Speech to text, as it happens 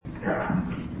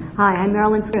Hi, I'm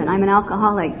Marilyn Freer, and I'm an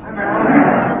alcoholic.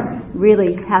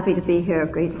 Really happy to be here.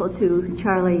 Grateful to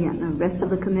Charlie and the rest of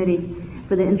the committee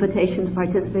for the invitation to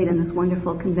participate in this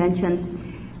wonderful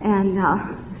convention. And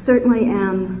certainly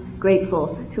am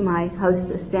grateful to my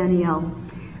hostess, Danielle,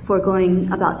 for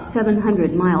going about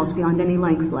 700 miles beyond any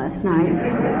lengths last night.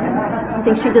 I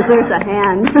think she deserves a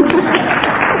hand.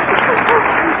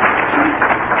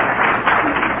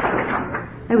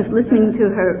 I was listening to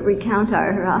her recount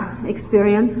our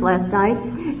experience last night,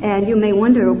 and you may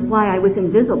wonder why I was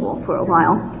invisible for a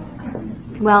while.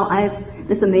 Well,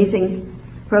 this amazing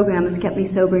program has kept me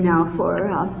sober now for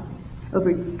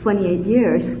over 28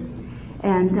 years,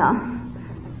 and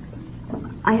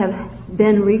I have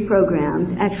been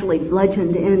reprogrammed, actually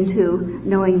bludgeoned into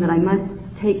knowing that I must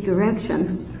take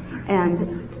direction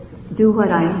and do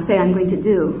what I say I'm going to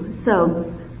do.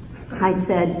 So I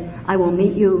said, I will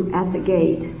meet you at the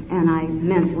gate, and I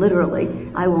meant literally,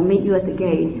 I will meet you at the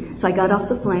gate. So I got off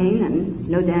the plane, and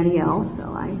no Danielle,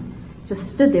 so I just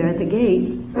stood there at the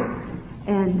gate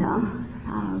and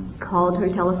called her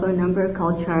telephone number,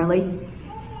 called Charlie,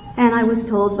 and I was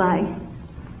told by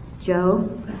Joe,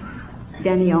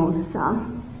 Danielle's,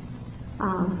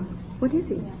 what is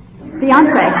he?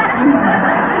 Fiance.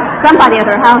 Somebody at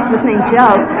her house was named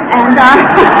Joe, and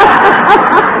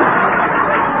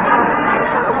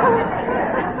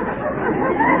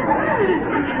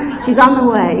she's on the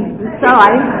way. So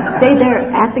I stayed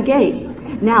there at the gate.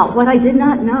 Now, what I did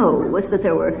not know was that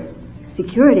there were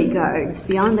security guards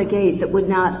beyond the gate that would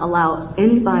not allow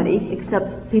anybody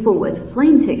except people with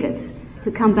plane tickets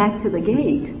to come back to the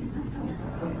gate.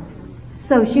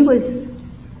 So she was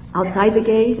outside the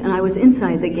gate and I was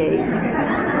inside the gate.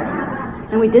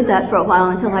 And we did that for a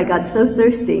while until I got so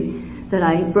thirsty that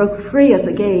I broke free of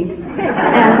the gate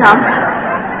and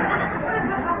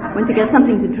went to get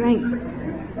something to drink.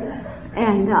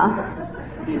 And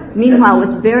meanwhile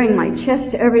was baring my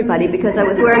chest to everybody because I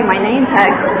was wearing my name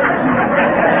tag.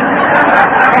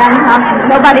 And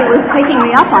nobody was taking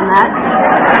me up on that.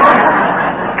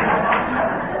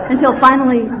 Until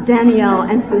finally Danielle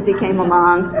and Susie came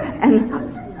along, and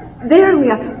there we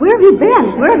are. Where have you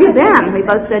been? Where have you been? We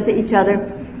both said to each other.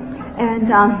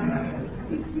 And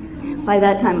by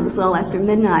that time it was well after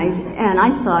midnight, and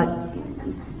I thought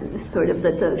sort of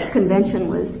that the convention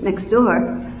was next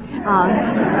door.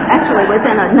 Actually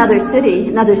within another city,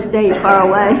 another state far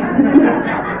away.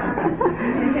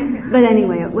 But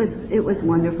anyway, it was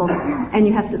wonderful. And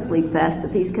you have to sleep fast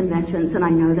at these conventions, and I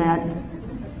know that.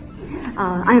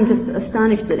 I am just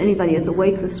astonished that anybody is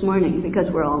awake this morning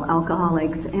because we're all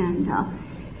alcoholics, and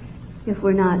if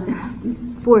we're not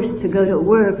forced to go to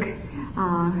work,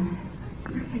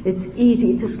 it's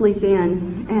easy to sleep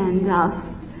in, and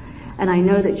I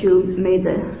know that you made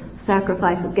the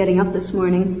sacrifice of getting up this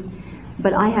morning,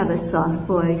 but I have a soft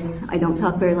voice. I don't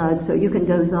talk very loud, so you can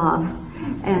doze off,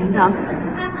 and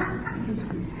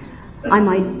I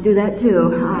might do that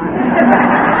too.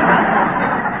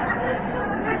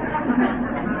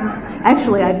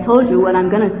 Actually, I've told you what I'm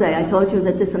going to say. I told you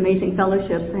that this amazing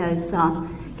fellowship has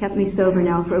kept me sober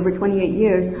now for over 28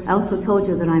 years. I also told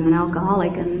you that I'm an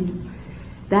alcoholic, and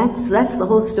that's the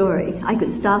whole story. I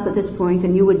could stop at this point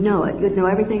and you would know it. You'd know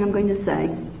everything I'm going to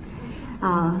say.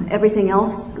 Everything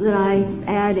else that I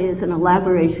add is an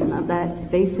elaboration of that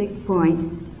basic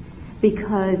point,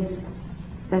 because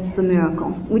that's the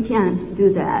miracle. We can't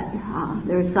do that.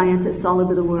 There are scientists all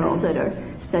over the world that are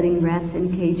studying rats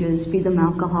in cages, feed them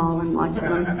alcohol and watch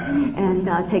them, and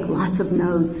take lots of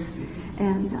notes.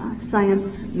 And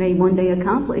science may one day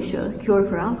accomplish a cure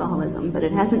for alcoholism, but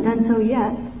it hasn't done so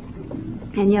yet.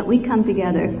 And yet we come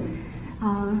together,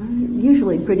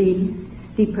 usually pretty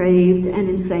depraved and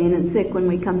insane and sick when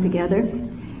we come together,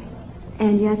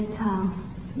 and yet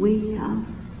we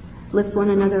lift one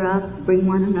another up, bring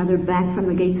one another back from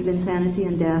the gates of insanity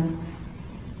and death,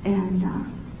 and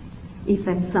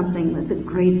effect something that the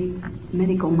great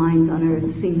medical minds on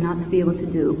earth seem not to be able to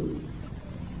do.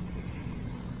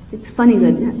 It's funny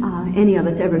that any of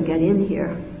us ever get in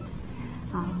here.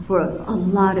 For a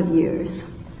lot of years,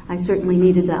 I certainly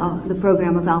needed the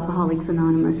program of Alcoholics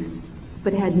Anonymous,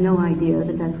 but had no idea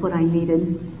that that's what I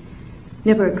needed.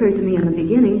 Never occurred to me in the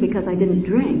beginning because I didn't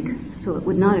drink, so it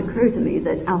would not occur to me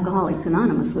that Alcoholics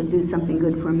Anonymous would do something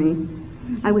good for me.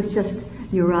 I was just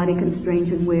neurotic and strange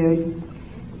and weird,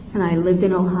 and I lived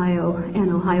in Ohio,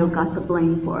 and Ohio got the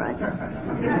blame for it.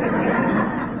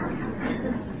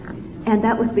 And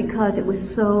that was because it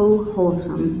was so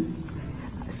wholesome,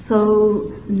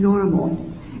 so normal.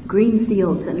 Green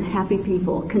fields and happy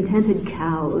people, contented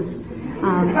cows.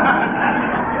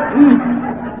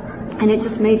 And it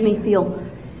just made me feel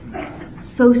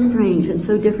so strange and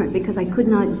so different because I could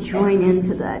not join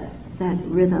into that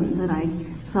rhythm that I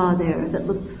saw there that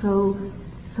looked so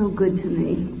good to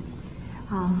me.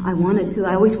 I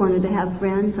always wanted to have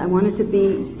friends. I wanted to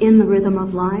be in the rhythm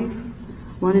of life,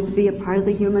 wanted to be a part of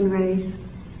the human race,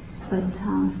 but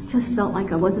just felt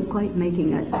like I wasn't quite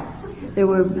making it. There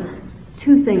were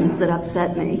two things that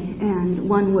upset me, and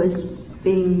one was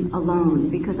being alone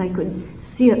because I could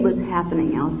see it was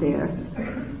happening out there,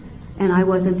 and I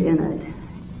wasn't in it.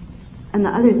 And the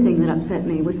other thing that upset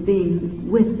me was being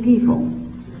with people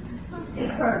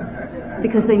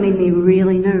because they made me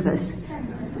really nervous.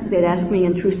 They'd ask me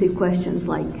intrusive questions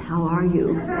like, "How are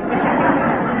you?"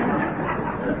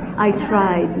 I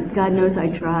tried. God knows I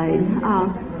tried.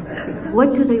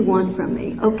 What do they want from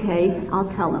me? Okay, I'll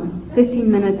tell them.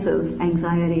 15 minutes of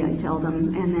anxiety, I tell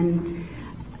them, and then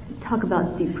talk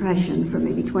about depression for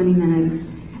maybe 20 minutes.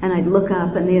 And I'd look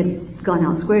up, and they had gone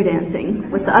out square dancing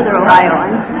with the other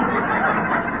Ohioans.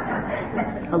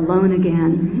 Alone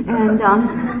again. And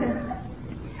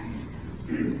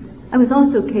I was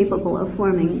also capable of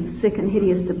forming sick and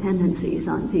hideous dependencies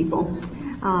on people.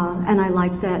 And I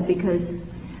liked that because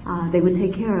they would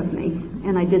take care of me.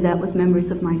 And I did that with members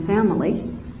of my family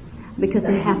because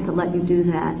they have to let you do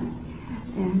that.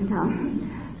 And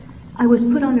I was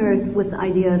put on earth with the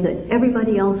idea that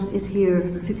everybody else is here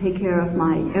to take care of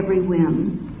my every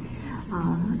whim.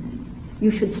 You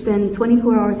should spend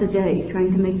 24 hours a day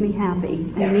trying to make me happy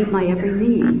and meet my every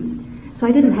need. So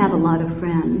I didn't have a lot of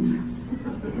friends.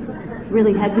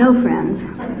 Really had no friends.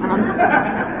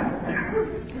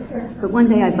 But one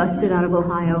day I busted out of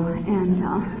Ohio and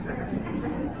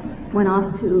went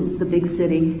off to the big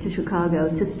city, to Chicago,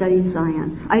 to study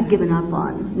science. I'd given up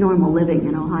on normal living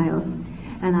in Ohio.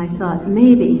 And I thought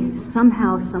maybe,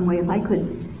 somehow, some way, if I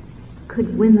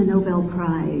could win the Nobel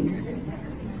Prize,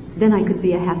 then I could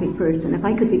be a happy person. If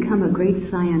I could become a great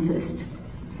scientist,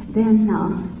 then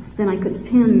I could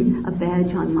pin a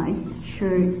badge on my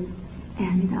shirt,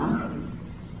 and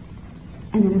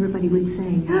then everybody would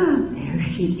say, "Oh, there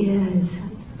she is.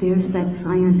 There's that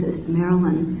scientist,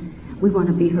 Marilyn. We want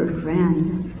to be her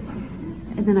friend."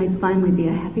 And then I'd finally be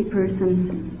a happy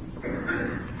person.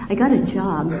 I got a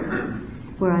job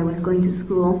where I was going to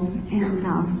school, and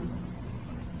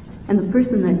the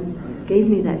person that gave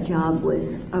me that job was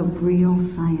a real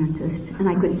scientist, and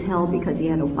I could tell because he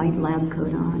had a white lab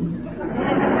coat on.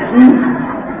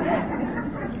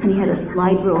 And he had a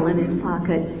slide rule in his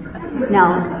pocket.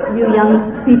 Now, you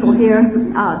young people here,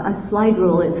 a slide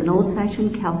rule is an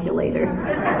old-fashioned calculator.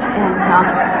 And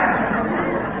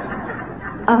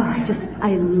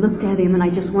I looked at him and I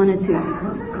just wanted to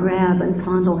grab and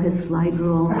fondle his slide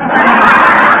rule.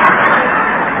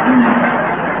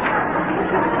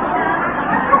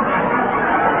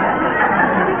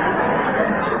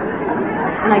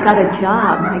 And I got a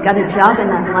job. I got a job in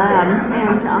that lab,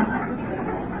 and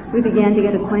we began to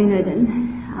get acquainted, and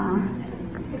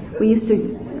we used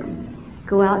to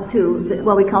go out to,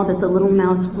 we called it the Little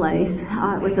Mouse Place.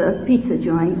 It was a pizza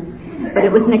joint, but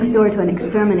it was next door to an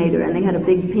exterminator, and they had a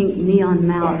big pink neon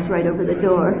mouse right over the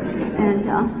door.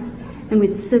 And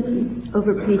we'd sit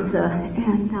over pizza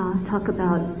and talk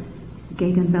about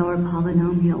Gegenbauer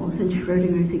polynomials and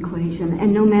Schrödinger's equation,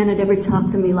 and no man had ever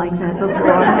talked to me like that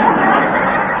before.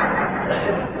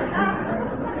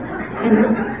 And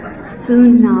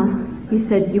soon he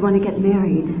said, "You want to get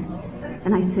married?"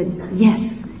 And I said,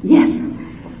 yes.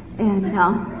 And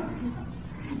now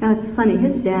it's funny,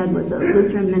 his dad was a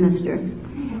Lutheran minister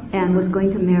and was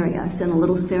going to marry us in a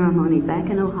little ceremony back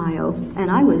in Ohio, and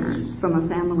I was from a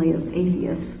family of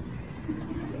atheists.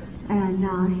 And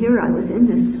here I was in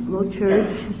this little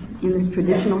church, in this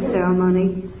traditional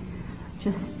ceremony,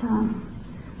 just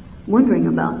wondering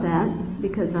about that,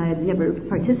 because I had never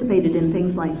participated in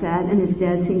things like that, and his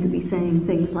dad seemed to be saying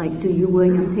things like, "Do you,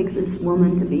 William, take this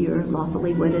woman to be your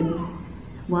lawfully wedded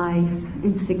wife,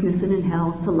 in sickness and in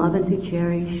health, to love and to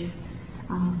cherish,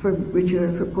 for richer,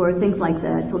 for poor," things like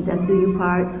that, "till death do you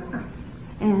part?"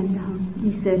 And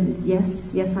he said, yes,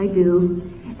 I do.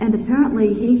 And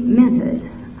apparently he meant it,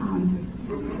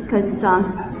 because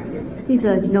he's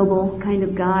a noble kind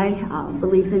of guy,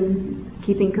 believes in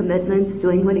keeping commitments,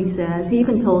 doing what he says. He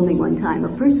even told me one time, a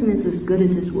person is as good as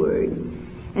his word.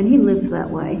 And he lives that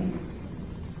way.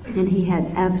 And he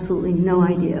had absolutely no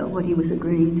idea what he was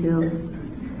agreeing to.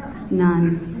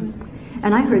 None.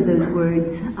 And I heard those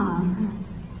words,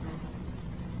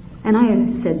 and I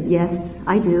said, yes,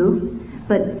 I do.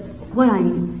 But what I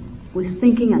was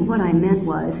thinking and what I meant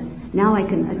was, now I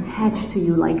can attach to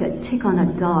you like a tick on a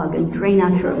dog and drain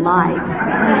out your life.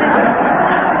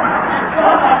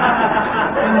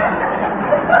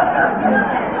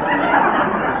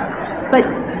 But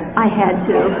I had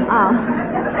to.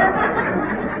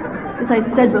 As I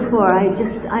said before,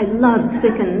 I loved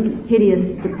sick and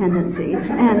hideous dependencies,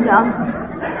 and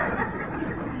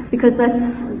because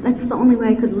that's the only way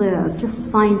I could live. Just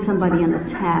find somebody and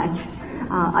attach.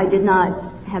 I did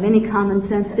not have any common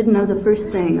sense, didn't know the first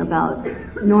thing about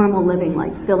normal living,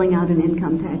 like filling out an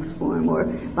income tax form or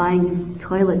buying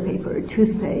toilet paper or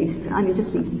toothpaste. I mean,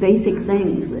 just these basic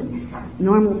things that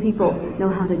normal people know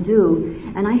how to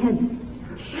do. And I had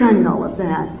shunned all of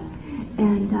that.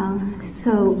 And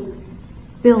so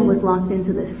Bill was locked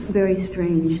into this very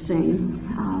strange thing,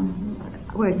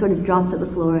 where I sort of dropped to the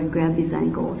floor and grabbed his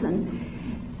ankles and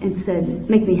said,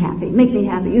 make me happy,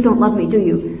 you don't love me, do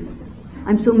you?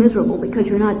 I'm so miserable because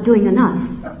you're not doing enough.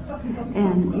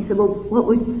 And he said, well, what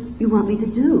would you want me to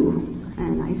do?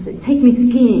 And I said, take me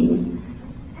skiing.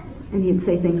 And he'd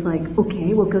say things like,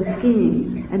 okay, we'll go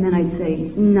skiing. And then I'd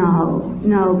say,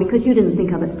 no, because you didn't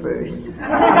think of it first.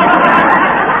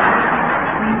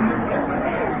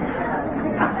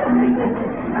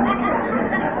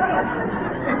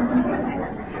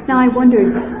 Now I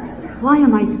wondered, why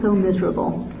am I so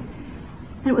miserable?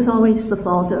 And it was always the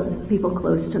fault of people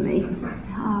close to me.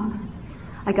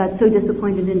 I got so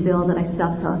disappointed in Bill that I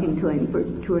stopped talking to him for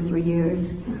 2 or 3 years.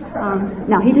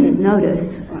 Now, he didn't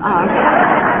notice.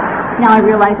 Now I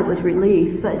realize it was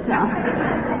relief, but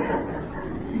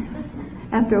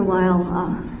after a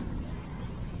while,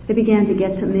 it began to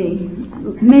get to me.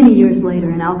 Many years later,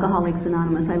 in Alcoholics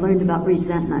Anonymous, I learned about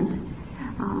resentment.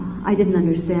 I didn't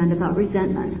understand about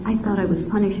resentment. I thought I was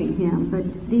punishing him, but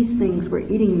these things were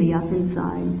eating me up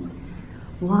inside.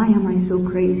 Why am I so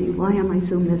crazy? Why am I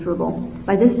so miserable?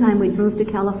 By this time, we'd moved to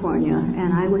California,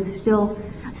 and I was still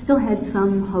had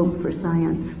some hope for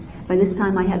science. By this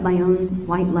time, I had my own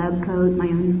white lab coat, my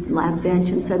own lab bench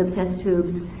and set of test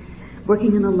tubes,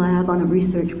 working in the lab on a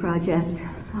research project.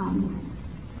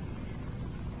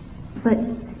 But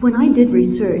when I did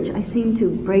research, I seemed to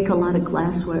break a lot of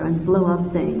glassware and blow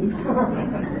up things.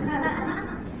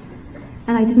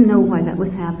 And I didn't know why that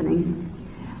was happening.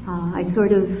 I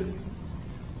sort of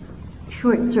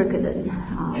short-circuited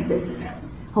this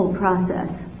whole process.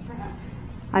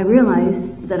 I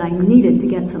realized that I needed to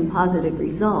get some positive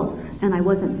results, and I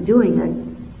wasn't doing it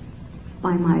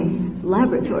by my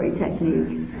laboratory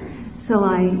technique. So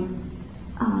I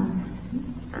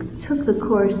took the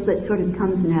course that sort of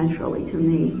comes naturally to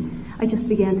me. I just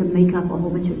began to make up a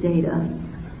whole bunch of data.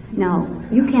 Now,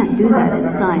 you can't do that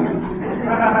in science.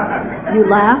 You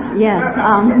laugh? Yes.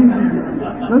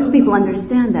 Most people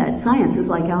understand that. Science is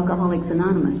like Alcoholics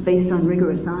Anonymous, based on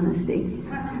rigorous honesty.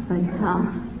 But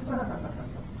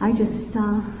I just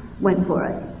went for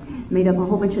it. Made up a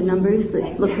whole bunch of numbers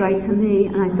that looked right to me,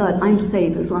 and I thought, I'm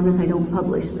safe as long as I don't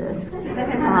publish this.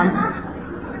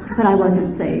 But I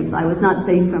wasn't safe. I was not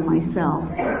safe from myself.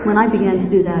 When I began to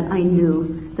do that, I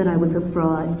knew that I was a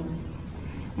fraud.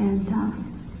 And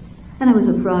I was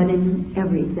a fraud in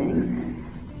everything.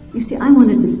 You see, I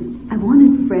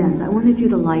wanted friends. I wanted you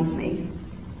to like me.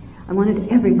 I wanted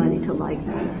everybody to like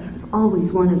me. I've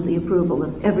always wanted the approval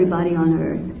of everybody on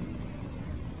earth.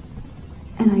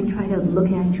 And I try to look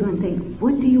at you and think,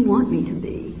 what do you want me to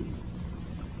be?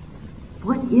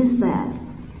 What is that?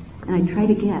 And I'd try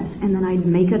to guess, and then I'd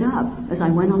make it up as I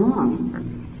went along.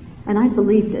 And I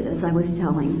believed it as I was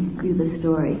telling you the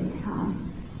story.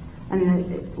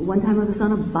 One time I was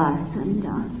on a bus, and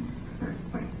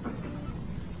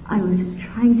I was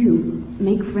trying to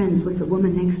make friends with the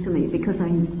woman next to me because I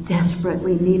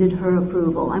desperately needed her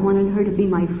approval. I wanted her to be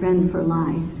my friend for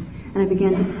life. And I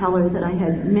began to tell her that I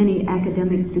had many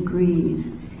academic degrees.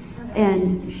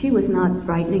 And she was not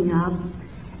brightening up,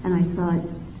 and I thought,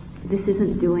 this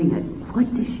isn't doing it.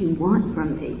 What does she want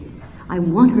from me? I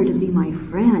want her to be my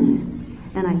friend.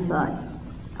 And I thought,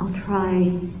 I'll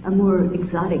try a more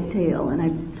exotic tale. And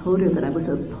I told her that I was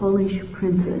a Polish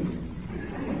princess.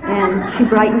 And she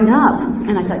brightened up.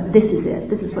 And I thought, this is it.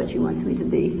 This is what she wants me to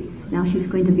be. Now she's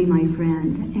going to be my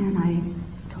friend. And I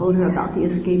told her about the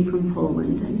escape from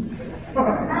Poland. And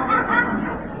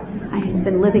I had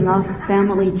been living off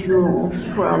family jewels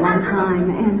for a long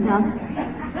time.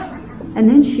 And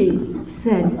then she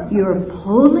said, you're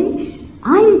Polish?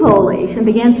 I'm Polish, and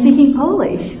began speaking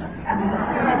Polish.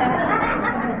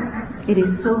 It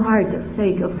is so hard to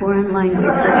fake a foreign language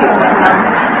that you don't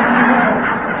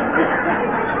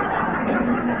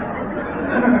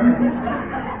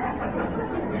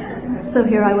know. So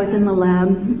here I was in the lab,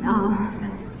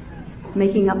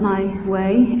 making up my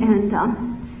way, and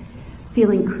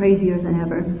feeling crazier than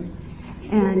ever.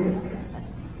 And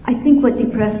I think what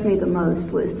depressed me the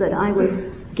most was that I was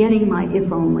getting my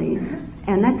if-onlys,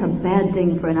 and that's a bad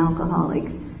thing for an alcoholic.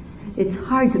 it's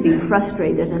hard to be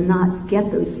frustrated and not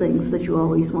get those things that you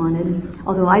always wanted.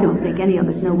 Although I don't think any of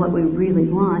us know what we really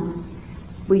want.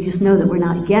 We just know that we're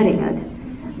not getting it.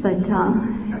 But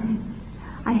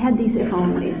I had these if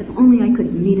onlys. If only I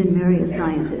could meet and marry a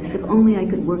scientist. If only I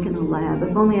could work in a lab.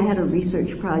 If only I had a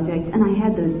research project. And I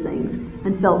had those things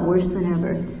and felt worse than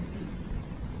ever.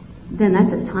 Then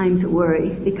that's a time to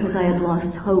worry, because I had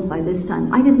lost hope by this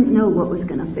time. I didn't know what was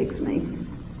going to fix me.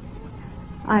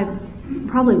 I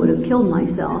probably would have killed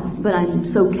myself, but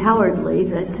I'm so cowardly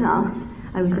that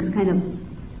I was just kind of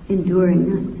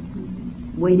enduring,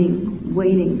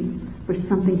 waiting for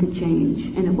something to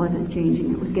change, and it wasn't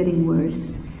changing. It was getting worse.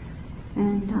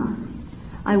 And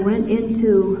I went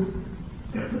into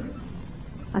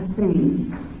a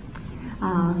thing.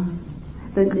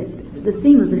 The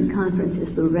theme of this conference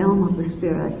is the realm of the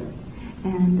spirit.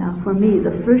 And for me,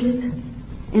 the first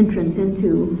entrance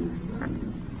into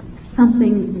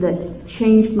something that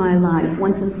changed my life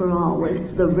once and for all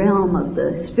was the realm of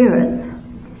the spirit.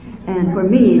 And for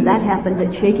me, that happened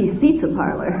at Shakey's Pizza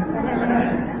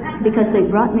Parlor, because they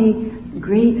brought me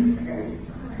great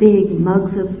big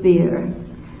mugs of beer.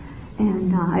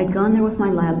 And I'd gone there with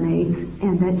my lab mates,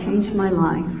 and that changed my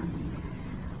life.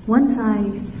 Once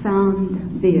I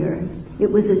found beer, it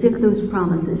was as if those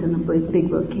promises in the big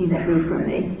book came true for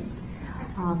me.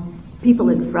 People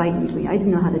had frightened me. I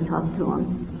didn't know how to talk to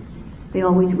them. They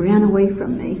always ran away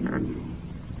from me.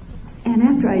 And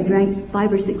after I drank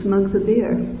 5 or 6 mugs of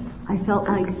beer, I felt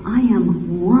like I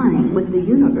am one with the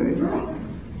universe.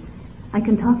 I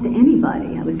can talk to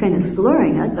anybody. I was kind of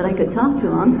slurring it, but I could talk to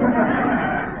them.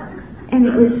 And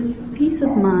it was peace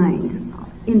of mind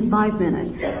in 5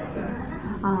 minutes.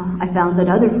 I found that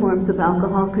other forms of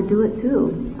alcohol could do it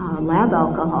too. Lab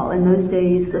alcohol. In those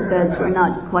days, the feds were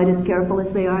not quite as careful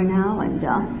as they are now, and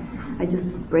I just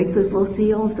break those little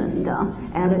seals and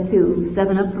add it to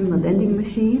 7-Up from the vending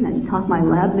machine and talk my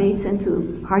lab mates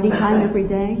into party time every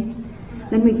day.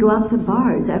 Then we'd go out to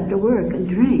bars after work and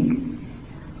drink.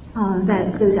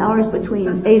 Those hours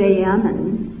between 8 a.m.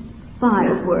 and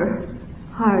 5 were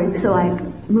hard, so I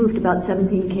moved about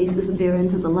 17 cases of beer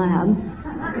into the lab,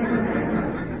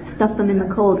 stuffed them in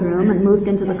the cold room, and moved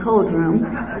into the cold room.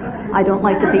 I don't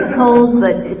like to be cold,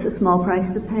 but it's a small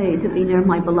price to pay to be near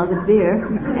my beloved beer,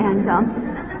 and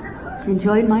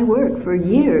enjoyed my work for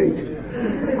years,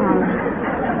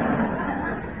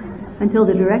 until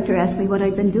the director asked me what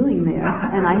I'd been doing there,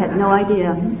 and I had no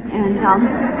idea. And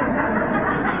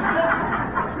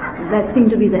that seemed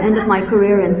to be the end of my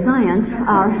career in science,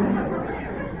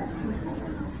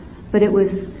 but it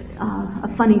was a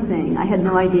funny thing. I had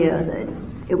no idea that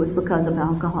it was because of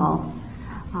alcohol.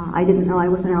 I didn't know I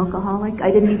was an alcoholic. I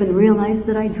didn't even realize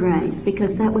that I drank,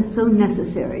 because that was so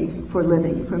necessary for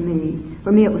living for me.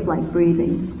 For me, it was like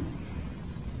breathing.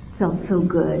 It felt so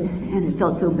good, and it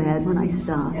felt so bad when I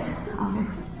stopped.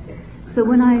 So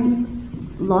when I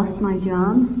lost my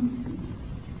job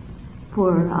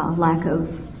for lack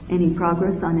of any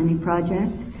progress on any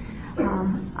project,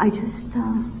 I just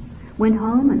went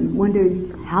home and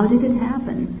wondered, how did it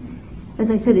happen? As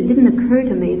I said, it didn't occur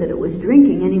to me that it was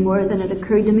drinking any more than it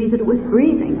occurred to me that it was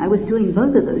breathing. I was doing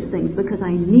both of those things because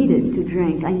I needed to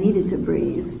drink. I needed to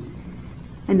breathe.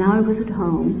 And now I was at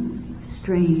home,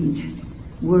 strange,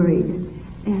 worried,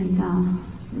 and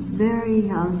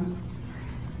very,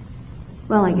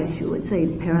 well, I guess you would say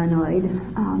paranoid.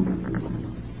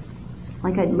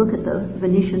 Like I'd look at the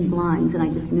Venetian blinds and I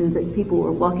just knew that people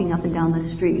were walking up and down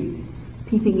the street,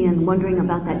 peeping in, wondering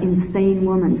about that insane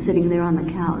woman sitting there on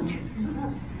the couch.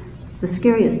 The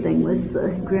scariest thing was the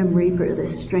Grim Reaper,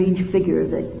 this strange figure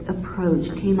that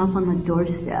approached, came up on the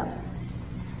doorstep,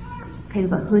 kind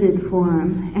of a hooded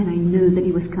form, and I knew that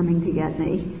he was coming to get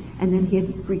me. And then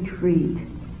he'd retreat.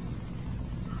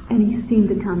 And he seemed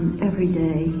to come every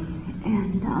day.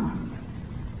 And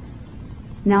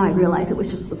now I realize it was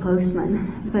just the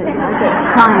postman, but at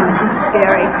the time it was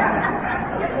scary.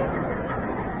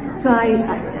 So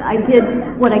I did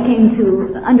what I came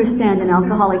to understand in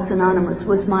Alcoholics Anonymous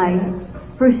was my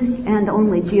first and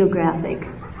only geographic.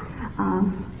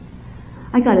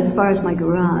 I got as far as my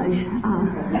garage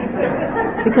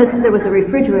because there was a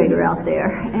refrigerator out there,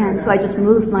 and so I just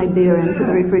moved my beer into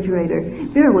the refrigerator.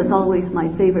 Beer was always my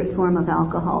favorite form of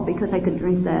alcohol because I could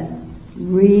drink that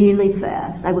really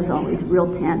fast. I was always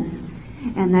real tense,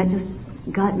 and that just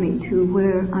got me to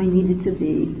where I needed to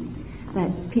be.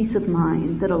 That peace of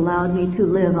mind that allowed me to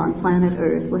live on planet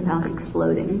Earth without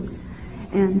exploding.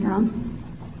 And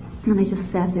I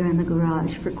just sat there in the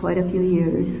garage for quite a few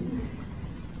years,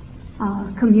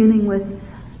 communing with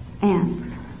ants.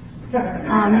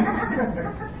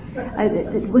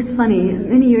 It was funny.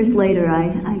 Many years later,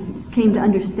 I came to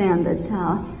understand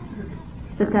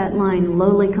that line,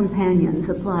 lowly companions,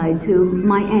 applied to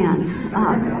my aunts.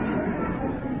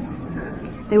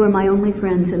 They were my only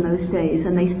friends in those days,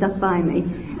 and they stuck by me.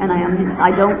 And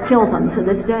I don't kill them to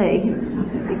this day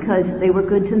because they were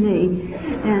good to me.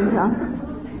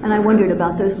 And I wondered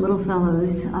about those little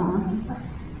fellows.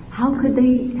 How could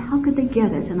they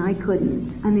get it, and I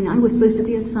couldn't? I mean, I was supposed to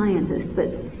be a scientist, but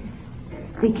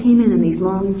they came in these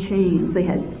long chains. They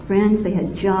had friends, they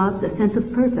had jobs, a sense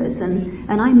of purpose, and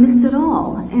I missed it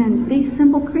all. And these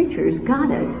simple creatures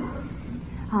got it.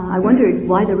 I wondered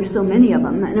why there were so many of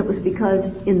them, and it was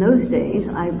because in those days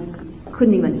I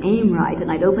couldn't even aim right, and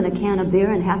I'd open a can of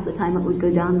beer, and half the time it would go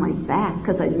down my back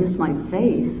because I'd miss my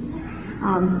face.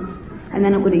 And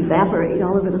then it would evaporate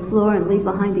all over the floor and leave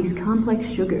behind these complex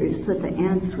sugars that the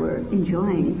ants were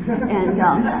enjoying. And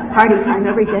party time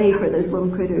every day for those little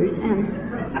critters. And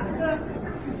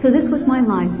so this was my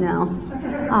life now.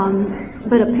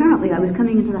 But apparently I was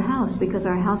coming into the house because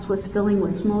our house was filling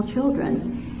with small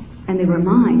children. And they were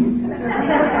mine.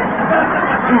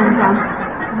 And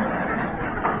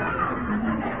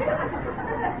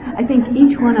I think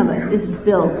each one of us is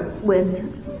built with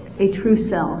a true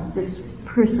self, this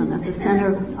person at the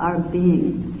center of our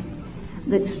being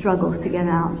that struggles to get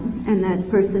out. And that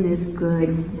person is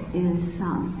good,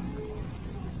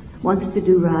 wants to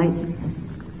do right.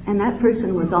 And that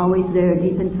person was always there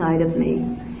deep inside of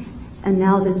me. And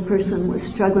now this person was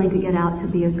struggling to get out to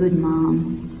be a good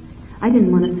mom. I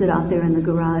didn't want to sit out there in the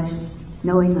garage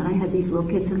knowing that I had these little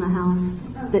kids in the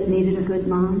house that needed a good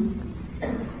mom.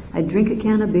 I'd drink a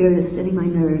can of beer to steady my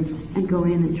nerves and go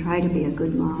in and try to be a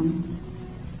good mom.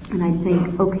 And I'd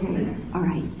think, okay, all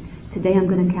right, today I'm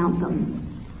going to count them.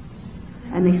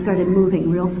 And they started moving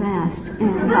real fast.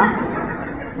 And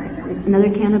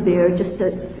another can of beer just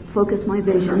to focus my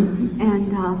vision.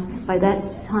 And by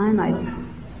that time I'd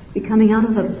be coming out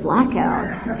of a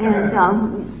blackout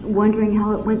and wondering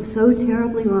how it went so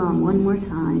terribly wrong one more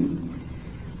time.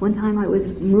 One time I was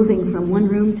moving from one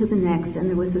room to the next, and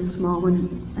there was a small one,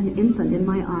 an infant in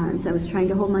my arms. I was trying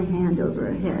to hold my hand over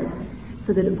her head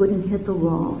so that it wouldn't hit the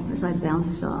wall as I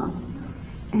bounced off.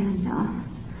 And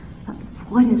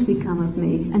what has become of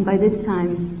me? And by this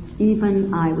time,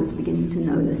 even I was beginning to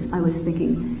notice. I was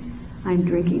thinking, I'm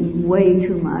drinking way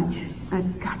too much.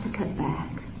 I've got to cut back.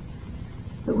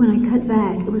 But when I cut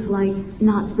back, it was like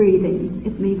not breathing.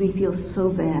 It made me feel so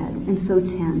bad and so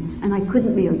tense. And I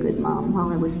couldn't be a good mom while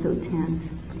I was so tense.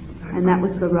 And that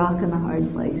was the rock and the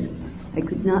hard place. I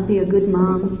could not be a good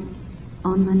mom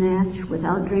on the natch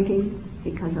without drinking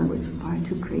because I was far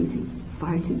too crazy,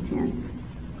 far too tense.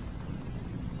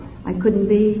 I couldn't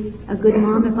be a good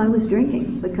mom if I was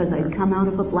drinking because I'd come out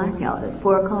of a blackout at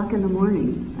 4 o'clock in the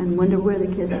morning and wonder where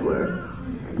the kids were,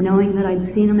 knowing that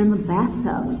I'd seen them in the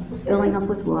bathtub, filling up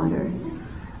with water.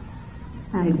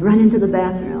 I'd run into the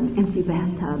bathroom, empty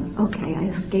bathtub. Okay, I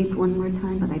escaped one more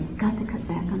time, but I've got to cut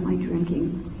back on my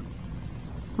drinking.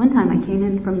 One time I came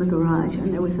in from the garage,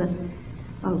 and there was a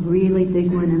really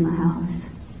big one in the house.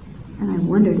 And I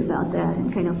wondered about that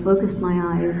and kind of focused my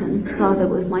eyes and saw that it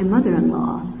was my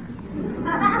mother-in-law.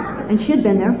 And she'd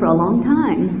been there for a long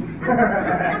time.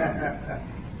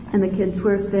 And the kids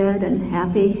were fed and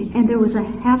happy, and there was a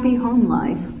happy home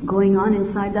life going on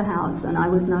inside the house, and I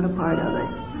was not a part of it.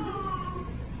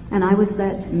 And I was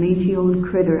that mangy old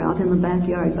critter out in the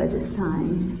backyard by this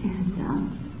time,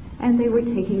 and they were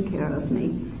taking care of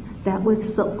me. That was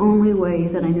the only way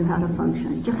that I knew how to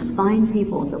function. Just find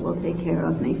people that will take care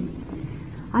of me.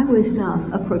 I was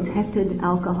a protected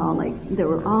alcoholic. There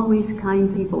were always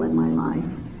kind people in my life.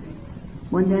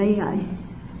 One day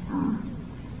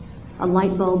a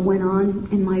light bulb went on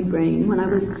in my brain when I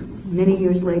was many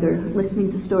years later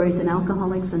listening to stories in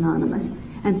Alcoholics Anonymous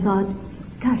and thought,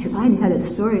 gosh, if I'd had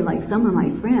a story like some of my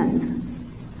friends,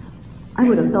 I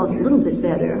would have felt a little bit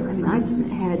better. I mean, I've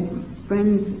had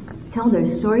friends tell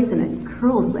their stories and it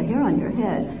curls the hair on your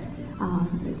head.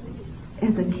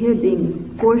 As a kid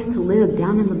being forced to live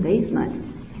down in the basement,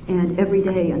 and every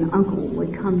day an uncle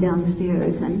would come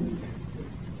downstairs and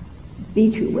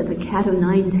beat you with a cat o'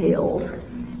 nine tails.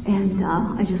 And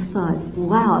I just thought,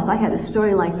 wow, if I had a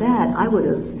story like that, I would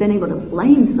have been able to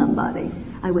blame somebody.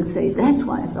 I would say, that's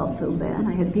why I felt so bad.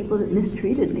 I had people that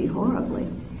mistreated me horribly.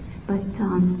 But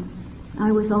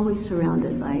I was always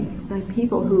surrounded by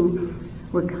people who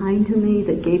were kind to me,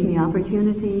 that gave me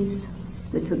opportunities,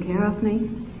 that took care of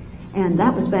me. And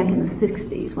that was back in the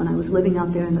 60s when I was living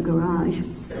out there in the garage.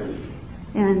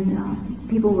 And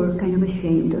people were kind of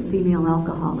ashamed of female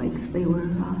alcoholics. They were,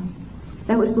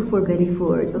 that was before Betty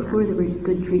Ford, before there were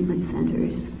good treatment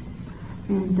centers.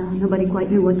 And nobody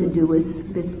quite knew what to do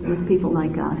with people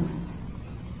like us.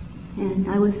 And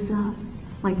I was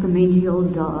like the mangy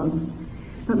old dog.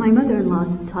 But my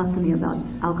mother-in-law talked to me about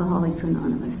Alcoholics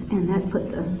Anonymous, and that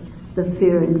put the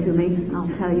fear into me. And I'll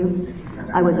tell you,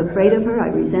 I was afraid of her, I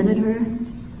resented her,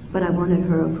 but I wanted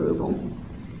her approval,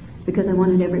 because I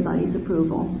wanted everybody's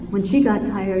approval. When she got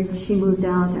tired, she moved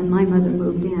out, and my mother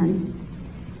moved in.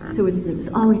 So there was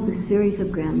always this series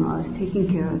of grandmas taking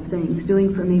care of things,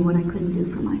 doing for me what I couldn't do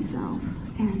for myself.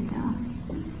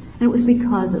 And it was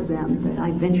because of them that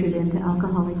I ventured into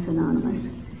Alcoholics Anonymous,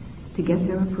 to get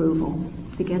their approval,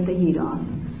 to get the heat off.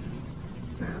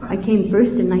 I came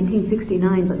first in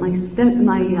 1969, but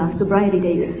my sobriety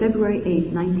date is February 8,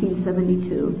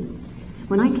 1972.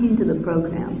 When I came to the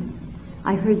program,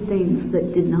 I heard things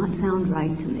that did not sound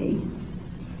right to me.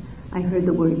 I heard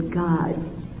the word God.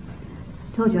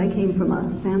 I told you I came from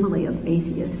a family of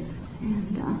atheists,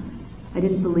 and I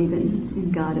didn't believe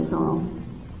in God at all.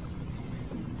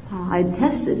 I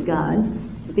tested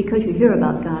God, because you hear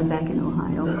about God back in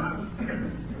Ohio.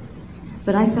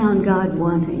 But I found God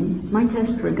wanting. My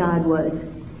test for God was,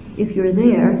 if you're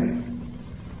there,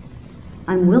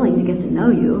 I'm willing to get to know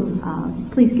you.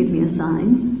 Please give me a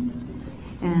sign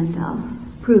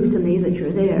and prove to me that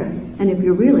you're there. And if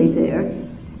you're really there,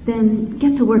 then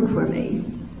get to work for me.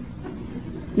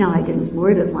 Now, I didn't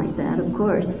word it like that, of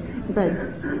course, but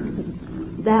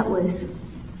that was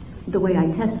the way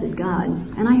I tested God.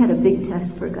 And I had a big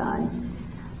test for God.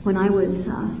 When I was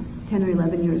 10 or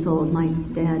 11 years old, my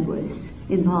dad was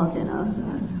involved in a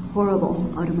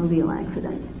horrible automobile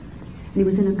accident. And he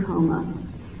was in a coma.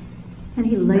 And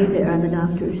he lay there, and the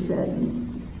doctor said,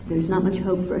 there's not much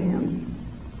hope for him.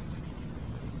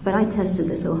 But I tested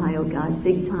this Ohio God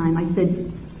big time. I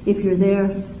said, if you're there,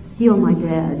 heal my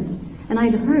dad. And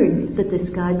I'd heard that this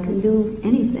God can do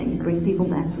anything, bring people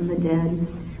back from the dead,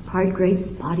 part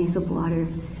great bodies of water,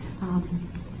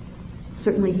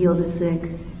 certainly heal the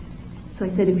sick. So I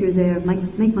said, if you're there,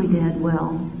 make my dad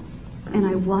well. And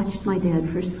I watched my dad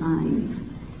for signs.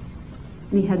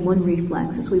 And he had one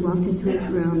reflex. As we walked into his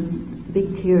room,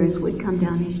 big tears would come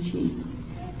down his cheek.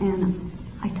 And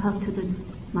I talked to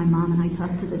my mom, and I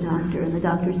talked to the doctor, and the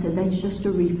doctor said, that's just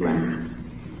a reflex.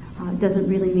 It doesn't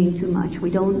really mean too much.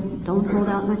 We don't hold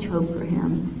out much hope for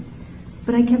him.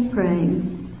 But I kept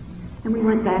praying, and we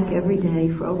went back every day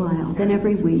for a while, then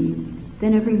every week,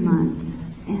 then every month,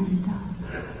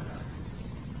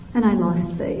 and I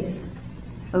lost faith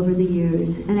over the years.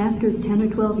 And after 10 or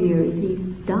 12 years, he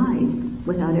died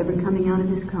without ever coming out of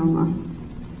his coma.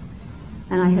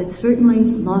 And I had certainly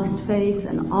lost faith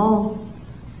and all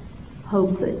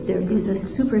hope that there is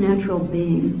a supernatural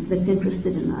being that's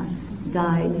interested in us.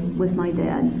 Died with my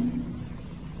dad.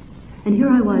 And here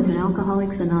I was in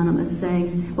Alcoholics Anonymous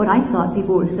saying, what I thought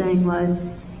people were saying was,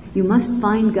 you must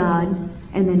find God,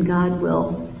 and then God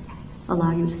will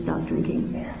allow you to stop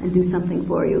drinking and do something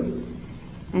for you.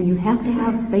 And you have to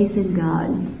have faith in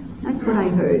God. That's what I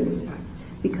heard.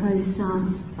 Because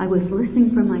I was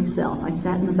listening for myself. I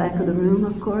sat in the back of the room,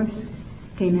 of course.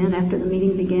 Came in after the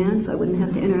meeting began, so I wouldn't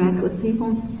have to interact with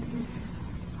people.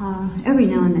 Every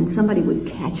now and then somebody would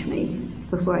catch me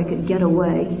before I could get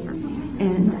away.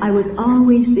 And I was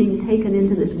always being taken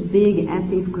into this big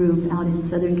active group out in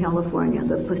Southern California,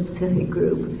 the Pacific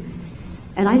Group.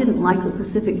 And I didn't like the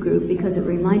Pacific Group because it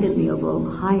reminded me of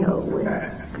Ohio with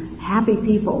happy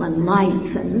people and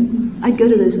lights. And I'd go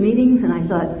to those meetings and I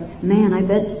thought, man, I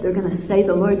bet they're going to say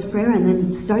the Lord's Prayer and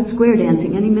then start square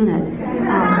dancing any minute.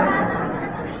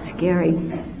 Scary.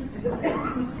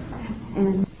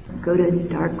 And go to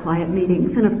dark, quiet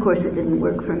meetings. And of course it didn't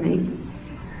work for me.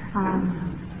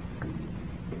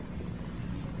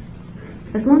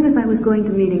 As long as I was going to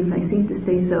meetings, I seemed to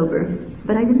stay sober.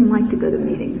 But I didn't like to go to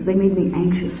meetings. They made me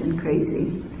anxious and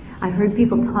crazy. I heard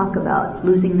people talk about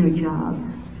losing their jobs,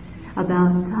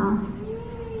 about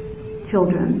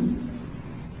children,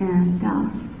 and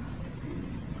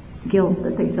guilt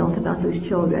that they felt about those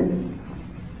children.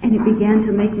 And it began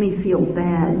to make me feel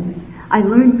bad. I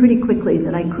learned pretty quickly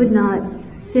that I could not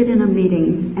sit in a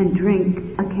meeting and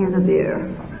drink a can of beer,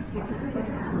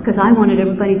 because I wanted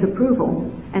everybody's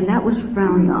approval, and that was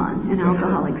frowned on in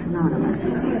Alcoholics Anonymous.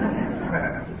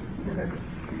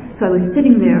 So I was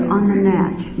sitting there on the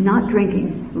natch, not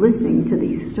drinking, listening to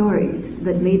these stories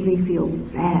that made me feel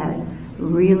bad,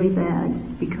 really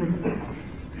bad, because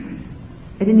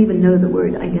I didn't even know the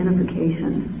word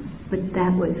identification, but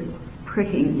that was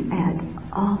pricking at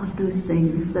all of those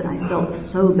things that I felt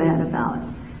so bad about.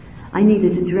 I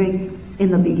needed to drink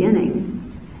in the beginning,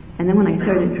 and then when I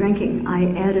started drinking,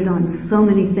 I added on so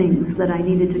many things that I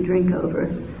needed to drink over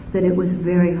that it was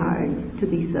very hard to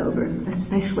be sober,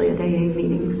 especially at AA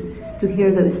meetings, to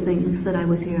hear those things that I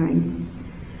was hearing.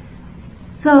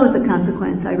 So as a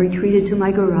consequence, I retreated to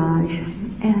my garage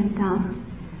and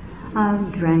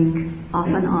drank off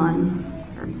and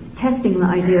on, testing the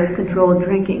idea of controlled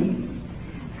drinking.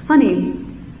 It's funny,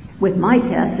 with my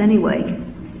tests anyway,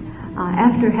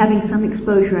 after having some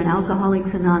exposure in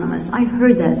Alcoholics Anonymous, I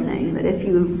heard that thing, that if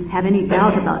you have any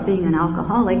doubt about being an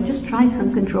alcoholic, just try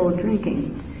some controlled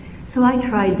drinking. So I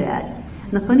tried that.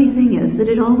 And the funny thing is that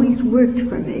it always worked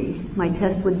for me. My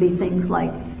test would be things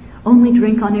like, only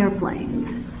drink on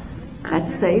airplanes.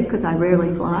 That's safe because I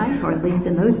rarely fly, or at least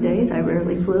in those days I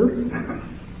rarely flew.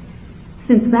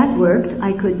 Since that worked,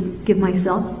 I could give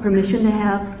myself permission to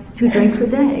have 2 drinks a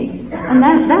day. And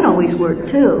that always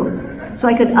worked too. So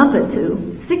I could up it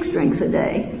to 6 drinks a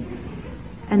day.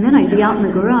 And then I'd be out in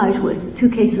the garage with 2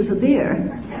 cases of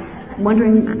beer,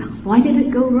 wondering, why did it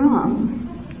go wrong?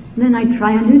 And then I'd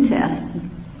try a new test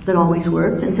that always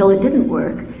worked until it didn't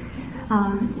work.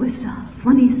 It was a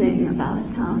funny thing about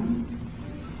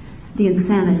the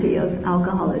insanity of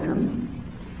alcoholism.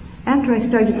 After I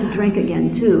started to drink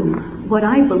again too, what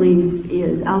I believe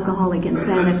is alcoholic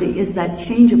insanity is that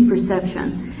change of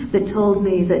perception that told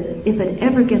me that if it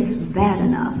ever gets bad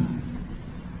enough,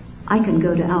 I can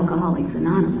go to Alcoholics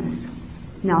Anonymous.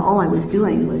 Now all I was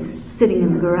doing was sitting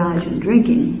in the garage and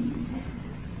drinking,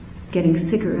 getting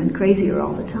sicker and crazier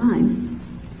all the time.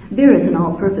 Beer is an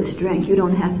all-purpose drink. You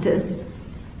don't have to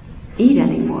eat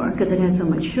anymore because it has so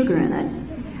much sugar in it.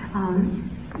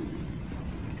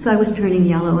 So I was turning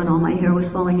yellow and all my hair was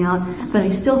falling out, but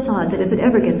I still thought that if it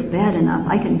ever gets bad enough,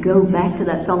 I can go back to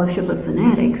that fellowship of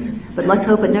fanatics, but let's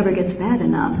hope it never gets bad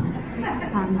enough.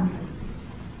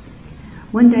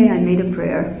 One day I made a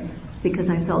prayer because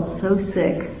I felt so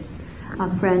sick. A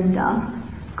friend,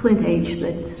 Clint H.,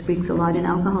 that speaks a lot in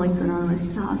Alcoholics Anonymous,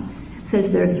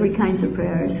 says there are 3 kinds of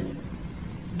prayers.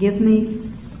 Give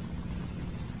me,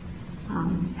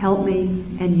 help me,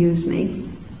 and use me.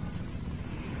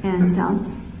 And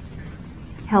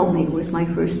help me was my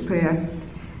first prayer.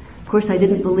 Of course, I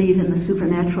didn't believe in the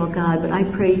supernatural God, but I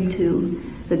prayed to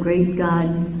the great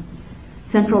God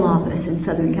central office in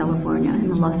Southern California, in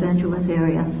the Los Angeles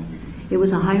area. It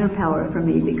was a higher power for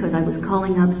me because I was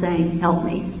calling up saying, help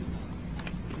me.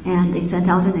 And they sent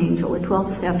out an angel, a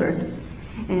 12th stepper,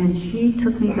 and she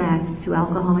took me back to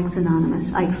Alcoholics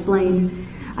Anonymous. I explained,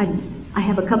 I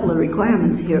have a couple of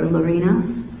requirements here, Lorena.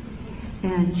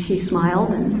 And she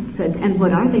smiled and said, and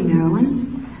what are they, Marilyn?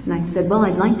 And I said, well,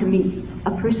 I'd like to meet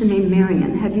a person named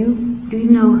Marion. Do you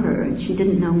know her? And she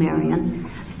didn't know Marion.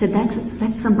 I said,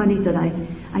 that's somebody that I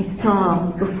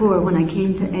saw before when I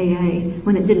came to AA,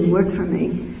 when it didn't work for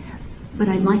me. But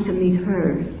I'd like to meet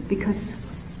her because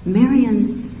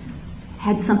Marion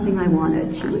had something I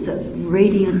wanted. She was a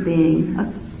radiant being,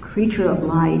 a creature of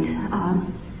light.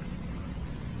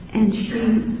 And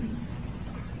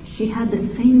she had the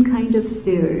same kind of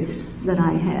fears that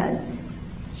I had.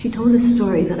 She told a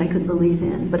story that I could believe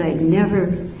in, but I'd never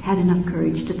had enough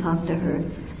courage to talk to her.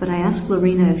 But I asked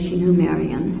Lorena if she knew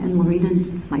Marion, and Lorena,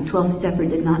 my 12th stepper,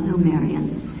 did not know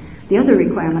Marion. The other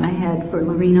requirement I had for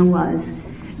Lorena was,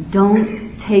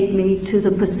 don't take me to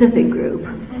the Pacific group.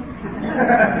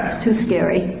 It's too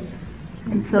scary.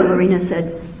 And so Lorena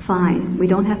said, fine, we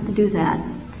don't have to do that.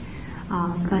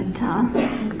 But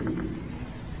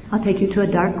I'll take you to a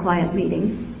dark, quiet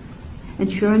meeting. And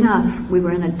sure enough, we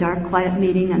were in a dark, quiet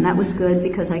meeting, and that was good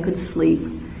because I could sleep.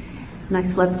 And I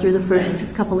slept through the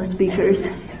first couple of speakers,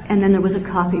 and then there was a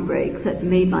coffee break that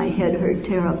made my head hurt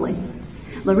terribly.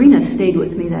 Lorena stayed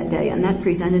with me that day, and that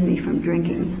prevented me from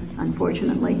drinking,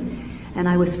 unfortunately. And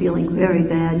I was feeling very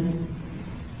bad.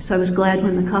 So I was glad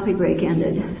when the coffee break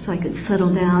ended, so I could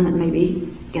settle down and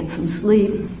maybe get some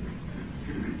sleep.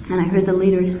 And I heard the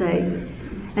leader say,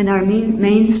 and our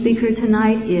main speaker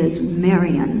tonight is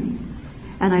Marion.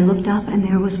 And I looked up and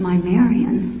there was my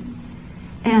Marion.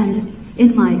 And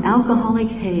in my alcoholic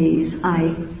haze,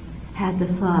 I had the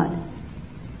thought,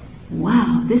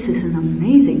 wow, this is an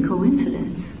amazing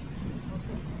coincidence.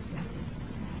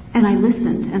 And I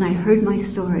listened and I heard my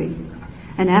story.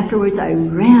 And afterwards I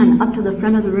ran up to the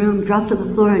front of the room, dropped to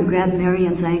the floor and grabbed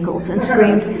Marion's ankles and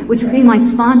screamed, which would be my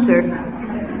sponsor.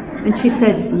 And she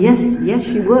said, yes,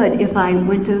 she would if I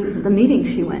went to the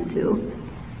meeting she went to.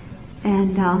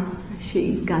 And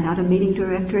she got out a meeting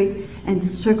directory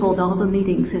and circled all the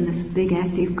meetings in this big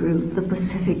active group, the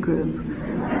Pacific group.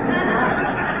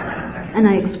 And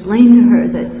I explained to her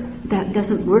that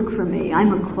doesn't work for me.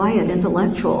 I'm a quiet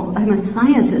intellectual. I'm a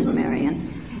scientist,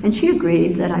 Marion. And she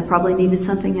agreed that I probably needed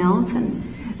something else and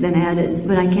then added,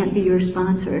 but I can't be your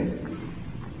sponsor.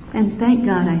 And thank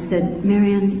God I said,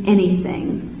 Marion,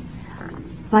 anything.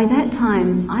 By that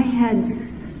time, I had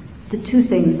the 2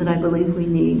 things that I believe we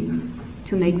need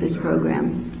to make this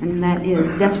program, and that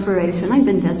is desperation. I've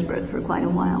been desperate for quite a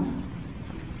while.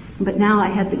 But now I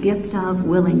had the gift of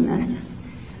willingness.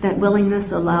 That willingness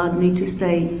allowed me to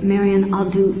say, Marion, I'll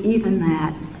do even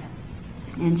that.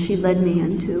 And she led me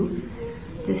into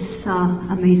this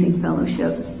amazing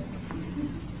fellowship.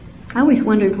 I always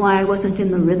wondered why I wasn't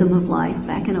in the rhythm of life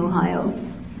back in Ohio.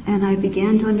 And I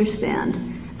began to understand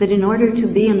that in order to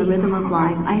be in the rhythm of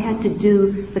life, I had to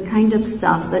do the kind of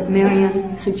stuff that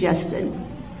Marion suggested.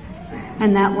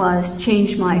 And that was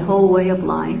change my whole way of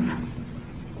life.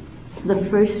 One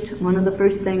of the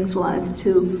first things was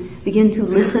to begin to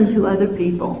listen to other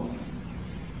people.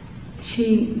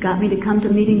 She got me to come to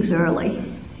meetings early.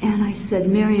 And I said,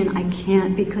 Marion, I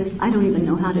can't because I don't even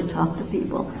know how to talk to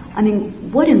people. I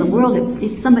mean, what in the world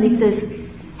if somebody says,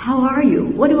 how are you?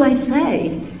 What do I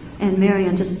say? And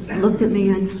Marion just looked at me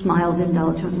and smiled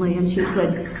indulgently, and she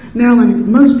said,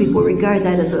 Marilyn, most people regard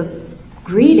that as a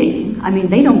greeting. I mean,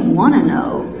 they don't want to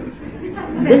know.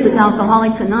 This is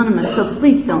Alcoholics Anonymous, so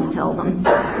please don't tell them.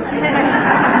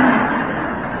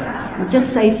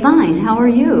 Just say, fine, how are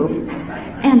you?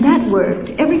 And that worked.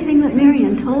 Everything that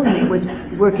Marion told me was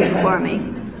working for me.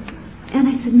 And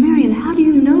I said, Marion, how do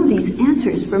you know these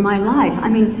answers for my life? I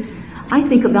mean, I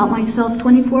think about myself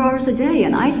 24 hours a day,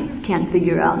 and I can't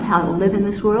figure out how to live in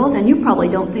this world, and you probably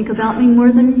don't think about me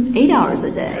more than 8 hours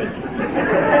a day.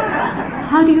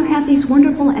 How do you have these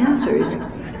wonderful answers?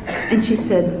 And she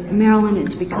said, Marilyn,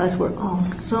 it's because we're all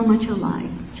so much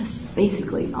alike, just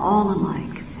basically all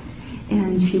alike.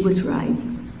 And she was right.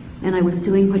 And I was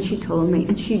doing what she told me,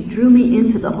 and she drew me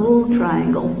into the whole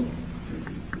triangle.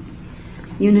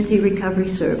 Unity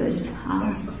Recovery Service.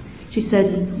 She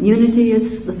said, Unity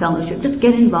is the fellowship. Just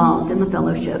get involved in the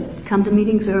fellowship. Come to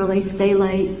meetings early, stay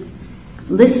late,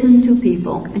 listen to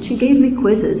people. And she gave me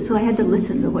quizzes, so I had to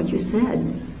listen to what you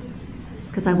said.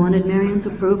 Because I wanted Marion's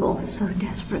approval so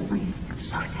desperately,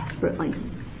 so desperately.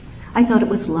 I thought it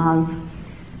was love,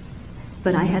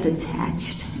 but I had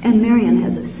attached. And Marion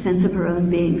has a sense of her own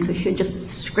being, so she'd just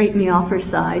scrape me off her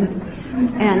side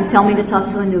and tell me to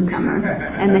talk to a newcomer,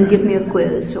 and then give me a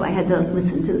quiz, so I had to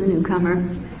listen to the newcomer.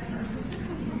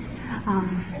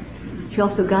 She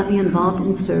also got me involved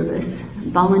in service,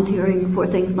 volunteering for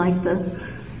things like the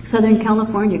Southern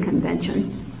California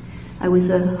Convention. I was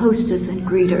a hostess and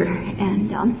greeter,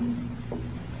 and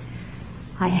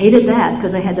I hated that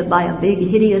because I had to buy a big,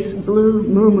 hideous blue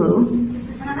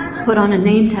muumuu, put on a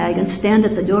name tag, and stand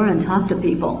at the door and talk to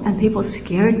people. And people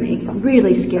scared me,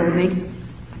 really scared me.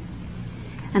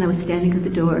 And I was standing at the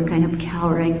door, kind of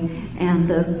cowering, and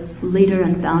the leader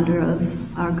and founder of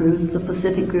our group, the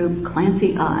Pacific group,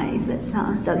 Clancy I, that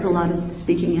does a lot of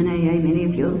speaking in AA, many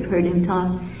of you have heard him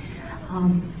talk,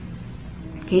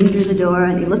 came through the door,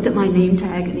 and he looked at my name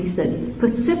tag, and he said,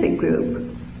 Pacific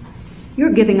group,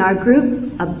 you're giving our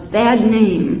group a bad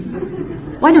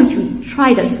name. Why don't you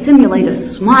try to simulate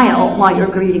a smile while you're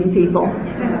greeting people?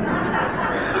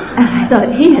 And I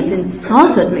thought, he has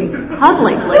insulted me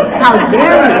publicly. How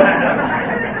dare he?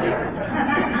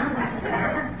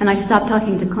 And I stopped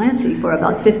talking to Clancy for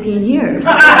about 15 years.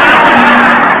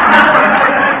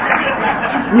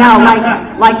 Now,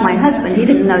 like my husband, he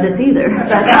didn't notice either.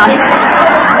 But,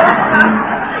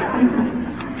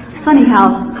 it's funny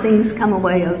how things come a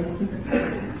way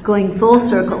of going full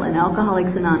circle in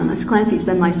Alcoholics Anonymous. Clancy's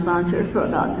been my sponsor for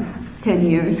about 10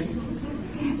 years.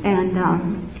 And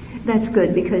that's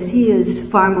good because he is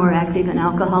far more active in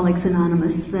Alcoholics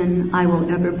Anonymous than I will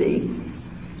ever be.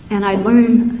 And I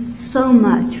learned so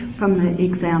much from the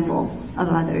example of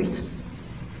others.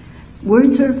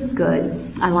 Words are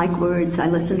good. I like words. I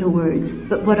listen to words.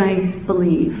 But what I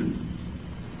believe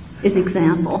is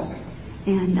example.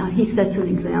 And he sets an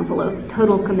example of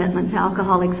total commitment to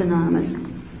Alcoholics Anonymous.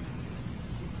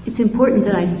 It's important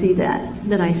that I see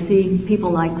that I see people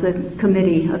like the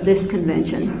committee of this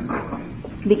convention,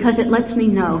 because it lets me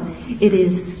know it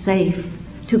is safe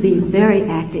to be very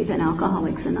active in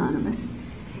Alcoholics Anonymous.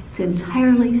 It's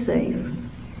entirely safe.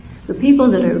 The people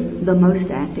that are the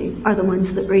most active are the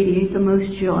ones that radiate the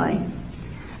most joy,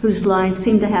 whose lives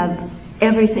seem to have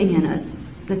everything in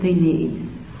it that they need.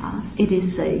 It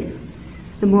is safe.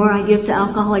 The more I give to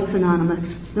Alcoholics Anonymous,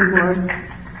 the more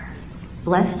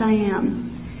blessed I am.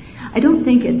 I don't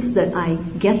think it's that I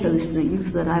get those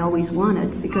things that I always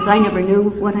wanted, because I never knew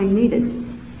what I needed.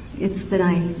 It's that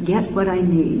I get what I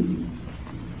need.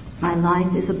 My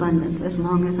life is abundant as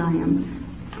long as I am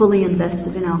fully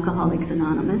invested in Alcoholics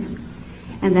Anonymous.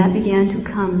 And that began to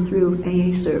come through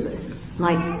AA service,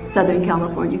 like Southern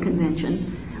California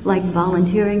Convention, like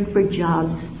volunteering for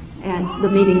jobs at the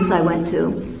meetings I went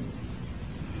to.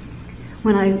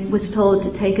 When I was told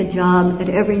to take a job at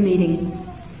every meeting,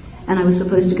 and I was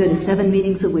supposed to go to 7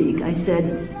 meetings a week. I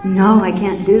said, no, I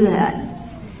can't do that.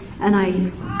 And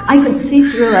I could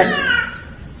see through it.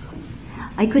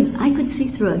 I could see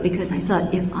through it because I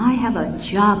thought, if I have a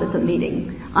job at the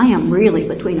meeting, I am really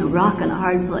between a rock and a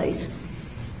hard place.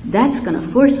 That's going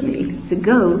to force me to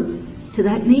go to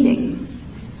that meeting.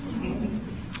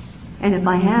 And if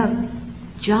I have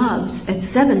jobs at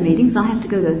 7 meetings, I have to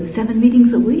go to 7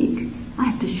 meetings a week. I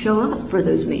have to show up for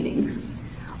those meetings.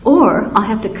 Or I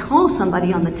have to call